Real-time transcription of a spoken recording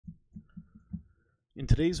In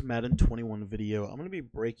today's Madden 21 video, I'm going to be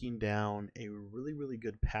breaking down a really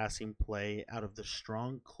good passing play out of the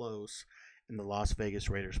strong close in the Las Vegas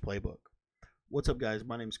Raiders playbook. What's up, guys?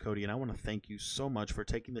 My name's Cody, and I want to thank you so much for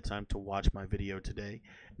taking the time to watch my video today.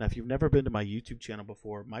 Now, if you've never been to my YouTube channel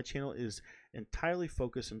before, my channel is entirely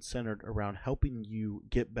focused and centered around helping you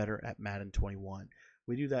get better at Madden 21.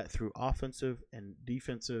 We do that through offensive and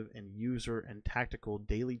defensive and user and tactical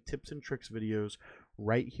daily tips and tricks videos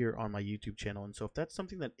right here on my YouTube channel. And so if that's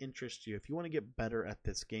something that interests you, if you want to get better at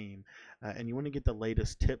this game and you want to get the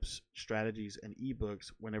latest tips, strategies, and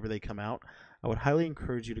ebooks whenever they come out, I would highly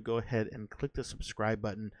encourage you to go ahead and click the subscribe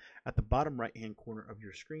button at the bottom right hand corner of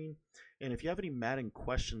your screen. And if you have any Madden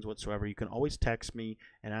questions whatsoever, you can always text me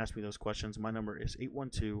and ask me those questions. My number is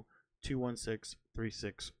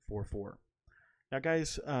 812-216-3644. Now,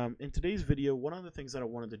 guys, in today's video, one of the things that I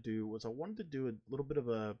wanted to do was I wanted to do a little bit of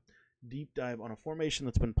a deep dive on a formation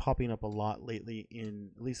that's been popping up a lot lately.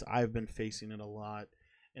 At least I've been facing it a lot,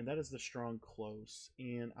 and that is the strong close.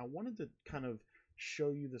 And I wanted to kind of show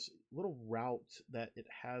you this little route that it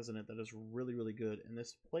has in it that is really good. And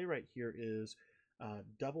this play right here is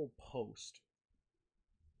double post.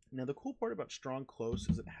 Now, the cool part about strong close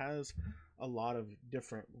is it has a lot of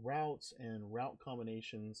different routes and route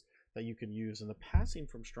combinations that you can use, and the passing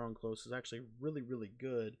from strong close is actually really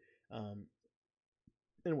good.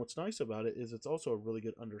 And what's nice about it is it's also a really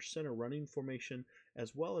good under center running formation,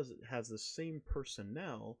 as well as it has the same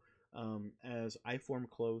personnel as I form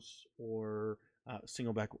close or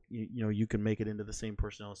single back. You can make it into the same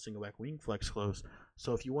personnel as single back wing flex close.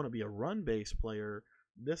 So if you want to be a run based player,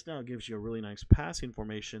 this now gives you a really nice passing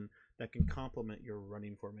formation that can complement your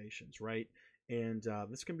running formations, right? And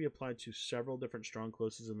this can be applied to several different strong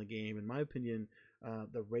closes in the game. In my opinion,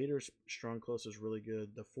 the Raiders strong close is really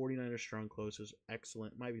good. The 49ers strong close is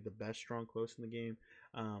excellent. Might be the best strong close in the game.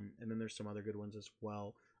 And then there's some other good ones as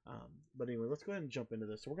well. But anyway, let's go ahead and jump into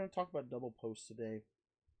this. So we're going to talk about double post today.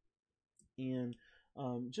 And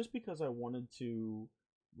just because I wanted to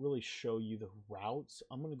really show you the routes,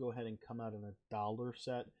 I'm going to go ahead and come out in a dollar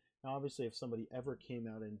set. Now, obviously, if somebody ever came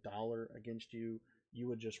out in dollar against you, you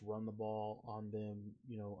would just run the ball on them,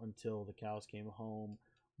 until the cows came home.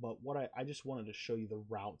 But what I just wanted to show you the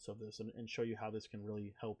routes of this and show you how this can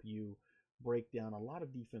really help you break down a lot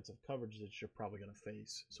of defensive coverage that you're probably going to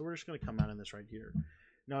face. So we're just going to come out in this right here.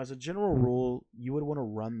 Now, as a general rule, you would want to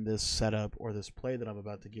run this setup or this play that I'm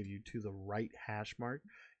about to give you to the right hash mark.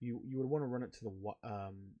 You would want to run it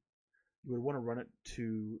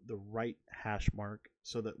to the right hash mark,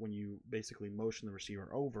 so that when you basically motion the receiver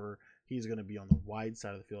over, he's going to be on the wide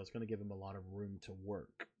side of the field. It's going to give him a lot of room to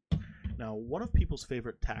work. Now, one of people's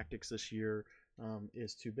favorite tactics this year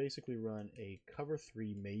is to basically run a cover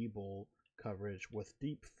 3 Mabel coverage with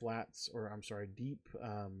deep flats,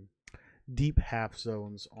 deep half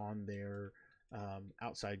zones on their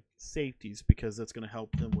outside safeties, because that's going to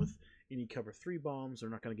help them with any cover 3 bombs. They're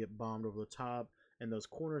not going to get bombed over the top, and those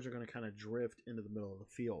corners are going to kind of drift into the middle of the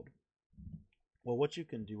field. Well, what you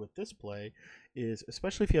can do with this play is,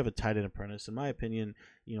 especially if you have a tight end apprentice, in my opinion,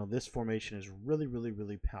 this formation is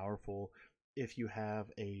really powerful if you have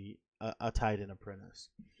a tight end apprentice.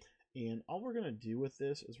 And all we're going to do with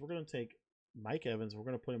this is we're going to take Mike Evans, we're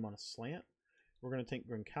going to put him on a slant. We're going to take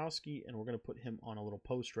Gronkowski, and we're going to put him on a little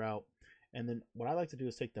post route. And then what I like to do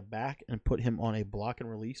is take the back and put him on a block and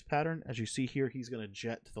release pattern. As you see here, he's going to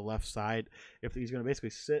jet to the left side. If he's going to basically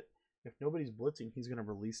sit, if nobody's blitzing, he's going to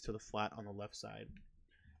release to the flat on the left side.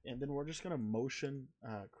 And then we're just going to motion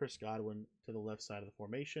Chris Godwin to the left side of the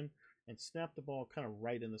formation and snap the ball kind of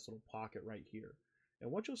right in this little pocket right here. And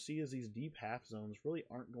what you'll see is these deep half zones really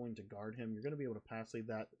aren't going to guard him. You're going to be able to pass lead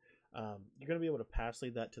that. To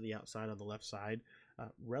the outside on the left side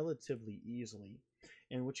relatively easily.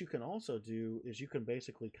 And what you can also do is you can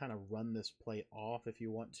basically kind of run this play off if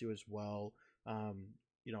you want to as well.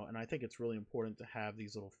 And I think it's really important to have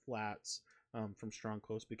these little flats from strong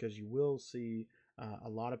close, because you will see a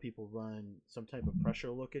lot of people run some type of pressure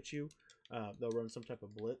look at you. They'll run some type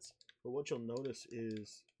of blitz. But what you'll notice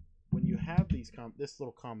is when you have this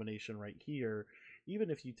little combination right here, even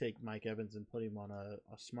if you take Mike Evans and put him on a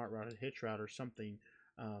smart route, a hitch route or something,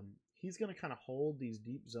 he's going to kind of hold these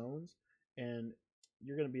deep zones, and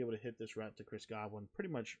you're going to be able to hit this route to Chris Godwin pretty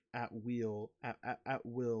much at will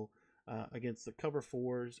against the cover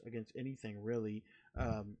 4s, against anything really,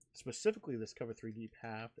 specifically this cover 3 deep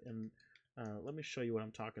half. And let me show you what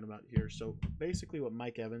I'm talking about here. So basically what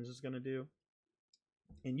Mike Evans is going to do,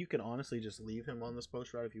 and you can honestly just leave him on this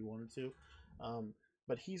post route if you wanted to,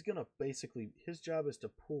 but he's going to basically, his job is to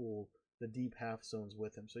pull the deep half zones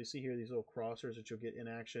with him. So you see here these little crossers that you'll get in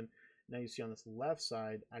action. Now you see on this left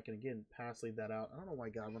side, I can again pass lead that out. I don't know why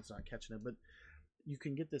Godwin's not catching it, but you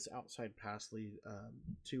can get this outside pass lead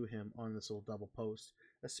to him on this little double post,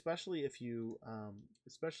 especially if you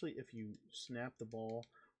snap the ball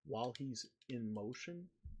while he's in motion.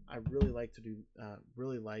 I really like to do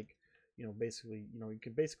basically, you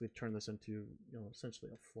can basically turn this into,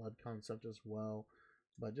 essentially a flood concept as well,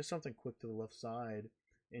 but just something quick to the left side,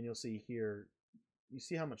 and you'll see here, you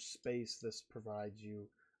see how much space this provides you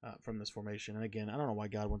from this formation. And again, I don't know why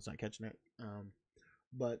Godwin's not catching it.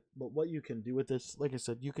 But what you can do with this, like I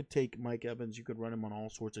said, you could take Mike Evans, you could run him on all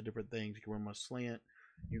sorts of different things. You could run him on a slant,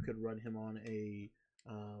 you could run him on a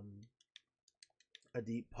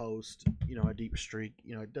deep post, a deep streak.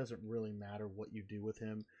 It doesn't really matter what you do with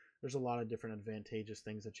him. There's a lot of different advantageous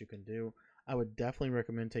things that you can do. I would definitely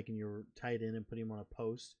recommend taking your tight end and putting him on a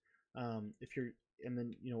post. And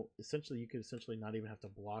then essentially you could essentially not even have to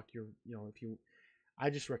block your, I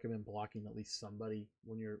just recommend blocking at least somebody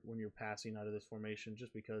when you're passing out of this formation,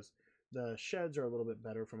 just because the sheds are a little bit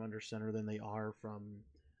better from under center than they are from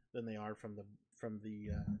the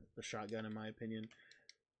shotgun, in my opinion.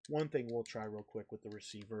 One thing we'll try real quick with the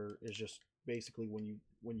receiver is just basically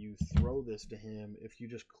when you throw this to him, if you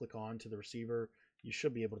just click on to the receiver, you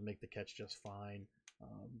should be able to make the catch just fine.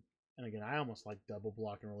 And again, I almost like double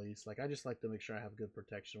block and release. Like, I just like to make sure I have good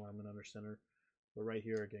protection when I'm in under center. But right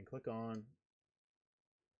here, again, click on,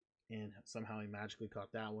 and somehow he magically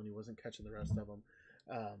caught that one. He wasn't catching the rest of them.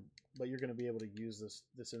 But you're going to be able to use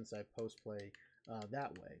this inside post play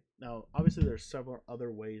that way. Now, obviously, there's several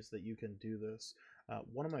other ways that you can do this.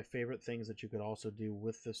 One of my favorite things that you could also do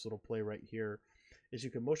with this little play right here is you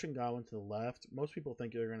can motion Godwin to the left. Most people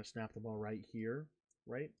think you're going to snap the ball right here,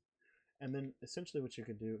 right? And then essentially what you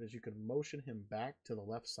could do is you could motion him back to the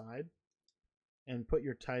left side and put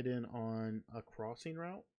your tight end on a crossing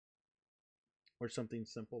route or something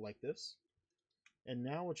simple like this. And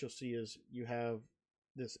now what you'll see is you have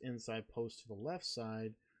this inside post to the left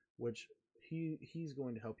side, which he's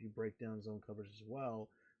going to help you break down zone coverage as well.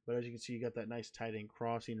 But as you can see, you got that nice tight end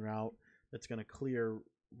crossing route that's going to clear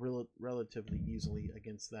relatively easily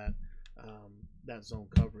against that zone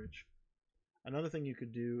coverage. Another thing you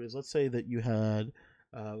could do is, let's say that you had,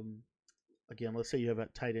 let's say you have a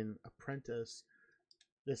tight end apprentice.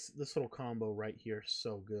 This little combo right here is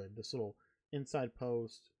so good. This little inside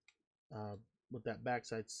post with that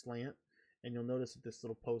backside slant, and you'll notice that this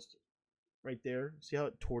little post right there, see how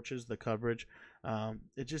it torches the coverage?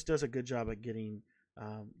 It just does a good job at getting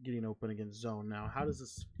open against zone. Now, how does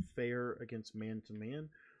this fare against man-to-man?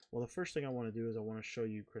 Well, the first thing I want to do is I want to show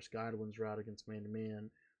you Chris Godwin's route against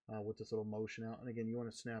man-to-man with this little motion out. And again, you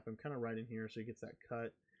want to snap him kind of right in here so he gets that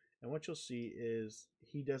cut. And what you'll see is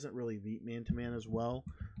he doesn't really beat man-to-man as well,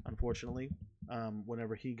 unfortunately,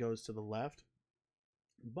 whenever he goes to the left.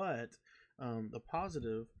 But the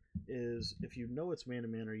positive is if you know it's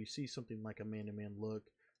man-to-man or you see something like a man-to-man look,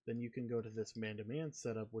 then you can go to this man-to-man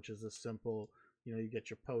setup, which is this simple. You get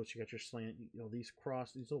your post, you got your slant. These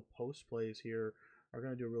little post plays here are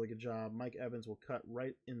going to do a really good job. Mike Evans will cut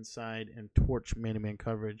right inside and torch man-to-man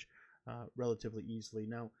coverage relatively easily.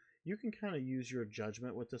 Now, you can kind of use your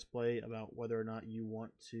judgment with this play about whether or not you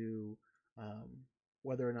want to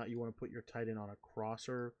put your tight end on a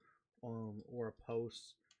crosser or a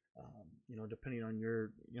post. Depending on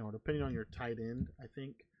your tight end, I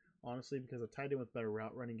think, honestly, because a tight end with better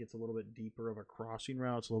route running gets a little bit deeper of a crossing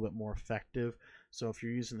route. It's a little bit more effective. So if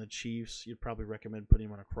you're using the Chiefs, you'd probably recommend putting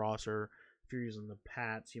him on a crosser. If you're using the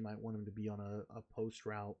Pats, you might want him to be on a post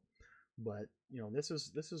route. But this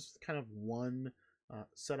is kind of one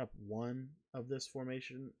setup one of this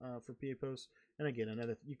formation for PA post. And again,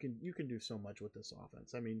 another you can do so much with this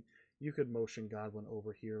offense. I mean, you could motion Godwin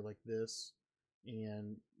over here like this,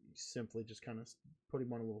 and simply just kind of put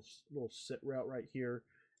him on a little sit route right here,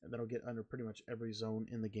 and that'll get under pretty much every zone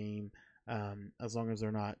in the game, as long as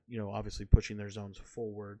they're not obviously pushing their zones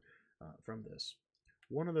forward from this.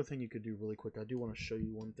 One other thing you could do really quick, I do want to show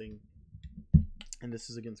you one thing, and this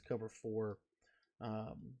is against cover four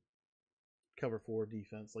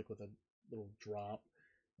defense, like with a little drop.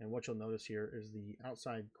 And what you'll notice here is the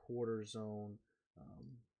outside quarter zone.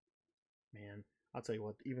 Man, I'll tell you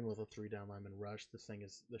what, even with a 3-down lineman rush, the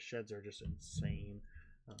sheds are just insane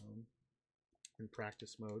in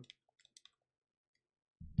practice mode.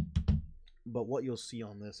 But what you'll see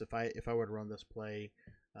on this, if I were to run this play,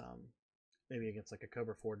 maybe against like a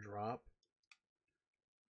cover 4 drop,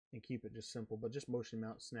 and keep it just simple, but just motion him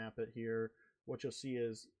out, snap it here, what you'll see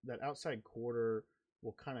is that outside quarter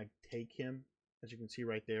will kind of take him, as you can see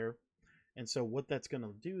right there. And so what that's going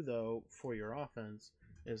to do, though, for your offense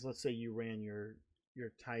is, let's say you ran your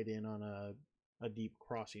tight end on a deep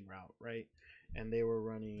crossing route, right? And they were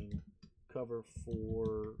running cover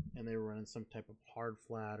 4, and they were running some type of hard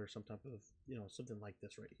flat or some type of, something like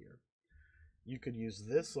this right here. You could use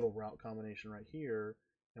this little route combination right here,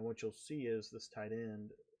 and what you'll see is this tight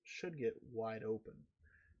end should get wide open.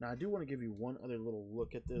 Now, I do want to give you one other little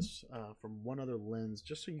look at this from one other lens,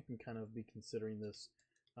 just so you can kind of be considering this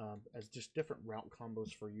as just different route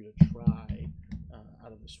combos for you to try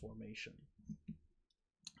out of this formation.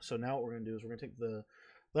 So now what we're going to do is we're going to take the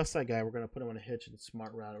left side guy, we're going to put him on a hitch and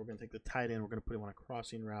smart route. We're going to take the tight end, we're going to put him on a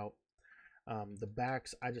crossing route. The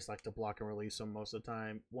backs, I just like to block and release them most of the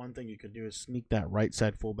time. One thing you could do is sneak that right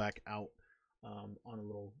side fullback out on a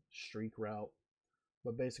little streak route.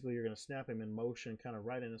 But basically, you're going to snap him in motion, kind of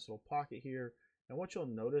right in this little pocket here. And what you'll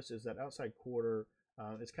notice is that outside quarter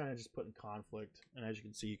is kind of just put in conflict. And as you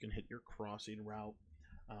can see, you can hit your crossing route.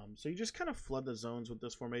 So you just kind of flood the zones with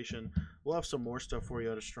this formation. We'll have some more stuff for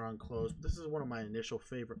you at a strong close. But this is one of my initial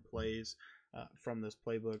favorite plays from this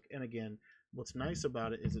playbook. And again, what's nice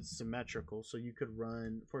about it is it's symmetrical. So you could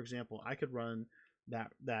run, for example, I could run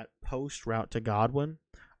that post route to Godwin.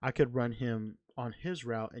 I could run him on his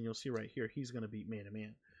route, and you'll see right here, he's going to beat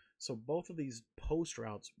man-to-man. So both of these post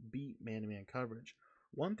routes beat man-to-man coverage.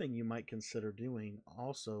 One thing you might consider doing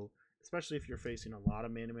also, especially if you're facing a lot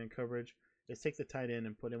of man-to-man coverage, is take the tight end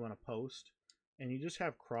and put him on a post, and you just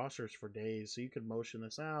have crossers for days. So you could motion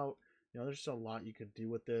this out. There's just a lot you could do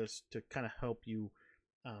with this to kind of help you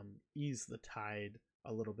ease the tide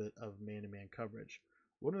a little bit of man-to-man coverage.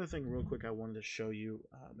 One other thing real quick I wanted to show you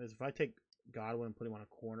is if I take Godwin and put him on a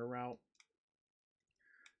corner route,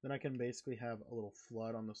 then I can basically have a little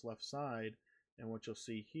flood on this left side, and what you'll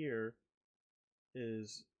see here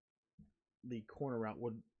is the corner route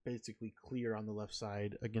would basically clear on the left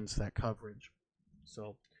side against that coverage.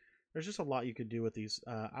 So there's just a lot you could do with these.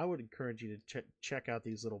 I would encourage you to check out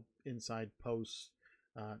these little inside post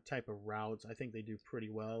type of routes. I think they do pretty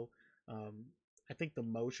well. I think the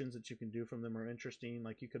motions that you can do from them are interesting.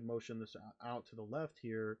 Like you could motion this out to the left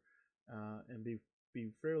here and be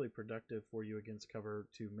fairly productive for you against cover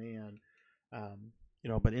 2 man.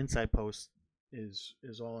 But inside post is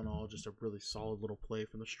all in all just a really solid little play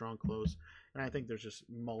from the strong close. And I think there's just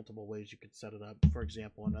multiple ways you could set it up. For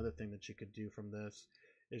example, another thing that you could do from this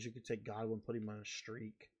is you could take Godwin, put him on a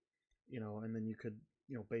streak, and then you could,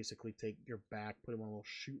 basically take your back, put him on a little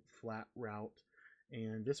shoot flat route.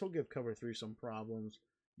 And this will give cover 3 some problems.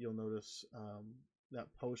 You'll notice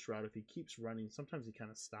that post route, if he keeps running, sometimes he kind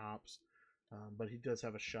of stops. But he does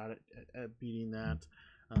have a shot at beating that.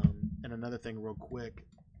 And another thing real quick,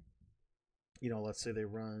 let's say they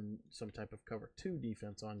run some type of cover 2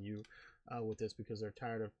 defense on you with this because they're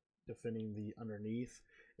tired of defending the underneath.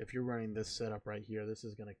 If you're running this setup right here, this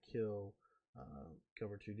is going to kill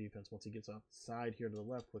cover 2 defense. Once he gets outside here to the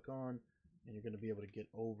left, click on, and you're going to be able to get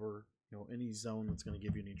over any zone that's going to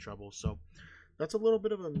give you any trouble. So that's a little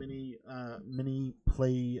bit of a mini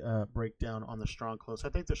play breakdown on the strong close. I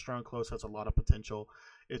think the strong close has a lot of potential.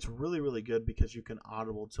 It's really, really good because you can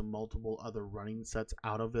audible to multiple other running sets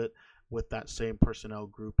out of it with that same personnel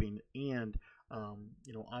grouping. And,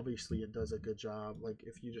 obviously it does a good job. Like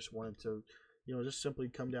if you just wanted to, just simply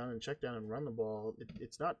come down and check down and run the ball,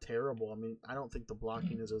 it's not terrible. I mean, I don't think the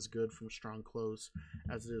blocking is as good from strong close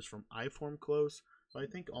as it is from I-form close. But I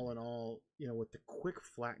think all in all, with the quick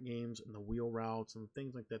flat games and the wheel routes and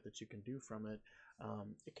things like that you can do from it,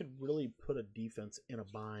 it could really put a defense in a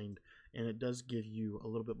bind, and it does give you a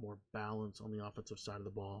little bit more balance on the offensive side of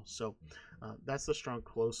the ball. So that's the strong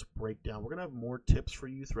close breakdown. We're going to have more tips for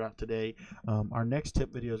you throughout today. Our next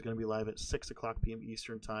tip video is going to be live at 6 o'clock p.m.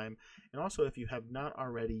 Eastern time. And also, if you have not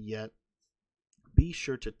already yet, be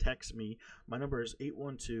sure to text me. My number is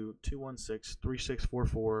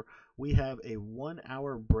 812-216-3644. We have a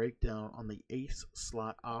 1-hour breakdown on the ace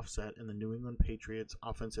slot offset in the New England Patriots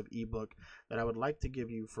offensive ebook that I would like to give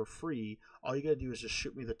you for free. All you got to do is just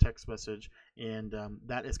shoot me the text message, and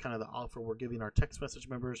that is kind of the offer we're giving our text message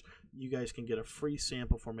members. You guys can get a free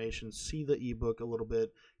sample formation, see the ebook a little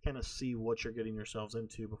bit, kind of see what you're getting yourselves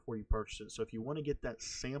into before you purchase it. So if you want to get that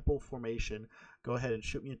sample formation, go ahead and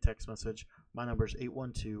shoot me a text message. My number is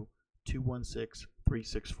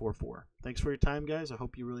 812-216-3644. Thanks for your time, guys. I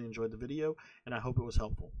hope you really enjoyed the video, and I hope it was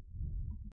helpful.